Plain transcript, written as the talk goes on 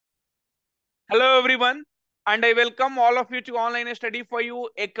Hello everyone, and I welcome all of you to online study for you,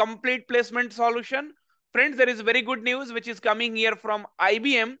 a complete placement solution. Friends, there is very good news which is coming here from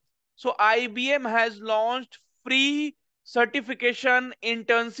IBM. So IBM has launched free certification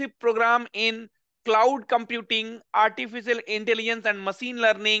internship program in cloud computing, artificial intelligence and machine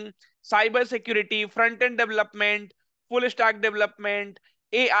learning, cyber security, front-end development, full stack development,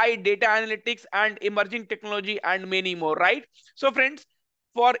 AI, data analytics and emerging technology and many more, right? So friends,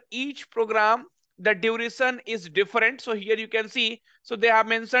 for each program the duration is different. So here you can see, so they have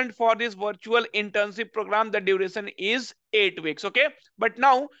mentioned for this virtual internship program the duration is 8 weeks. Okay, but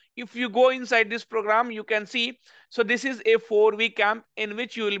now if you go inside this program you can see, so this is a 4-week camp in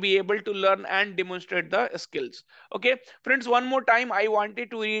which you will be able to learn and demonstrate the skills. Okay friends, one more time I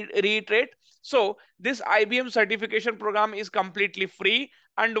wanted to reiterate. So this IBM certification program is completely free,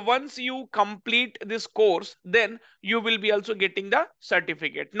 and once you complete this course then you will be also getting the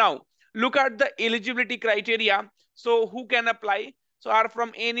certificate. Now look at the eligibility criteria. So who can apply? So are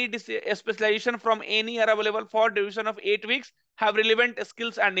from any specialization from any are available for duration of 8 weeks, have relevant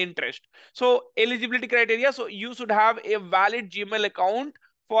skills and interest. So eligibility criteria, so you should have a valid Gmail account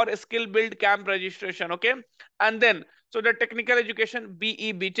for a skill build camp registration. Okay, and then so the technical education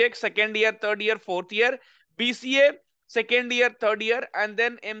BE BTech second year, third year, fourth year, BCA second year, third year, and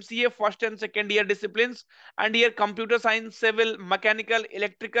then MCA first and second year disciplines, and here computer science, civil, mechanical,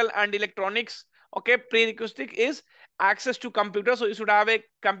 electrical and electronics. Okay, prerequisite is access to computer, so you should have a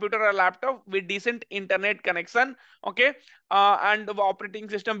computer or laptop with decent internet connection. Okay, and the operating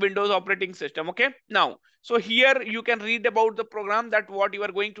system, Windows operating system. Okay, now so here you can read about the program that what you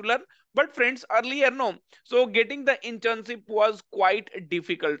are going to learn. But friends, earlier no, so getting the internship was quite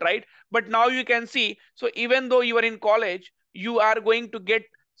difficult, right? But now you can see, so even though you are in college you are going to get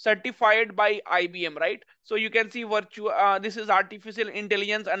certified by IBM, right? So you can see virtual, this is artificial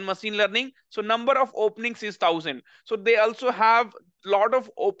intelligence and machine learning. So number of openings is 1,000. So they also have lot of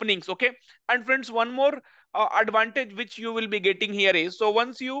openings. Okay, and friends, one more advantage which you will be getting here is, so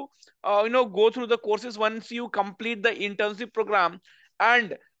once you go through the courses, once you complete the internship program,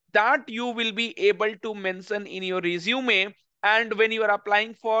 and that you will be able to mention in your resume, and when you are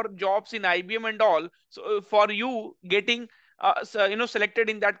applying for jobs in IBM and all, so for you getting selected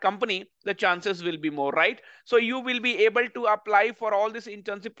in that company, the chances will be more, right? So you will be able to apply for all this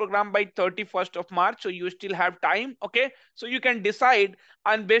internship program by 31st of March, so you still have time. Okay, so you can decide,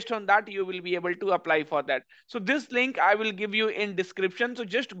 and based on that you will be able to apply for that. So this link I will give you in description, so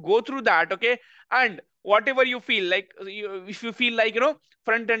just go through that. Okay, and whatever you feel like, if you feel like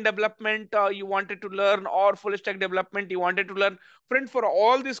front end development you wanted to learn, or full stack development you wanted to learn, friend, for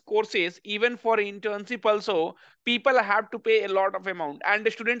all these courses, even for internship also, people have to pay a lot of amount, and the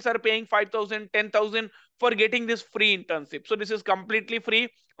students are paying 5,000, 10,000 for getting this free internship. So this is completely free.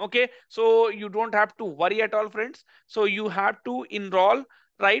 Okay, so you don't have to worry at all, friends. So you have to enroll,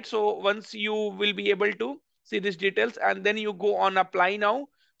 right? So once you will be able to see these details, and then you go on apply now.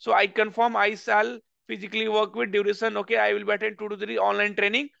 So I confirm I shall physically work with duration. Okay, I will be attend 2 to 3 online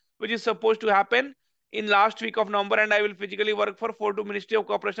training which is supposed to happen in last week of November, and I will physically work for 4 to Ministry of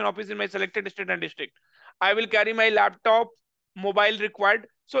Corporation office in my selected state and district. I will carry my laptop, mobile required.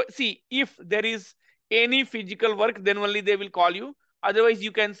 So see, if there is any physical work, then only they will call you. Otherwise,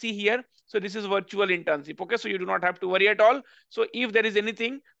 you can see here. So this is virtual internship. Okay, so you do not have to worry at all. So if there is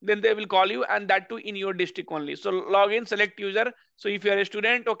anything, then they will call you, and that too in your district only. So log in, select user. So if you are a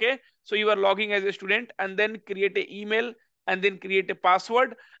student, okay, so you are logging as a student, and then create an email, and then create a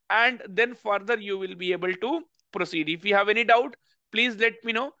password, and then further you will be able to proceed. If you have any doubt, please let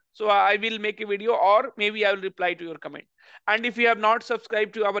me know. So I will make a video, or maybe I will reply to your comment. And if you have not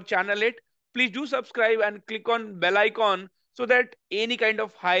subscribed to our channel yet, please do subscribe and click on bell icon, so that any kind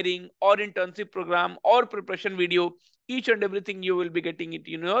of hiring or internship program or preparation video, each and everything you will be getting it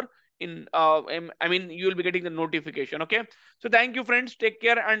in your you will be getting the notification. Okay, so thank you friends, take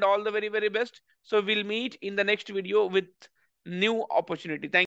care and all the very best. So we'll meet in the next video with new opportunity. Thank